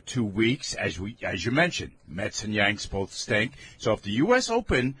start for 2 weeks, as you mentioned. Mets and Yanks both stink. So if the U.S.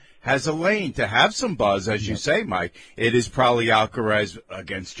 Open has a lane to have some buzz, as you say, Mike, it is probably Alcaraz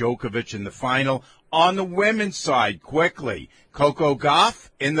against Djokovic in the final. On the women's side, quickly, Coco Gauff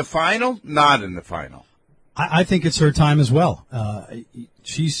in the final? Not in the final. I think it's her time as well.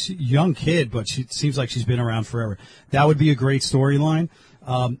 She's a young kid, but she seems like she's been around forever. That would be a great storyline.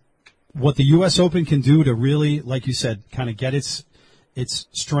 What the U.S. Open can do to really, like you said, kind of get its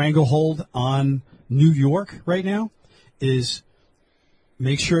stranglehold on New York right now is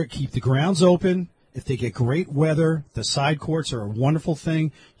make sure keep the grounds open. If they get great weather, the side courts are a wonderful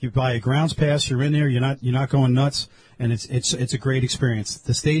thing. You buy a grounds pass, you're in there, you're not going nuts, and it's a great experience.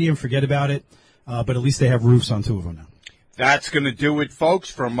 The stadium, forget about it, but at least they have roofs on 2 of them now. That's going to do it, folks,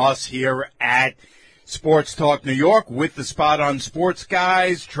 from us here at Sports Talk New York with the Spot on Sports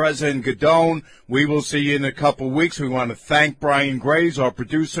guys, Trezza and Guidone. We will see you in a couple of weeks. We want to thank Brian Graves, our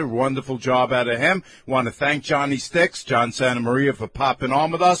producer. Wonderful job out of him. We want to thank Johnny Sticks, John Santamaria, for popping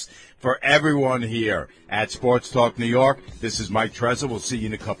on with us. For everyone here at Sports Talk New York, this is Mike Trezza. We'll see you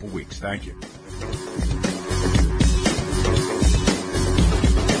in a couple of weeks. Thank you.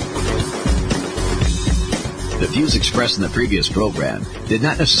 The views expressed in the previous program did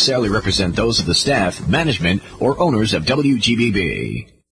not necessarily represent those of the staff, management, or owners of WGBB.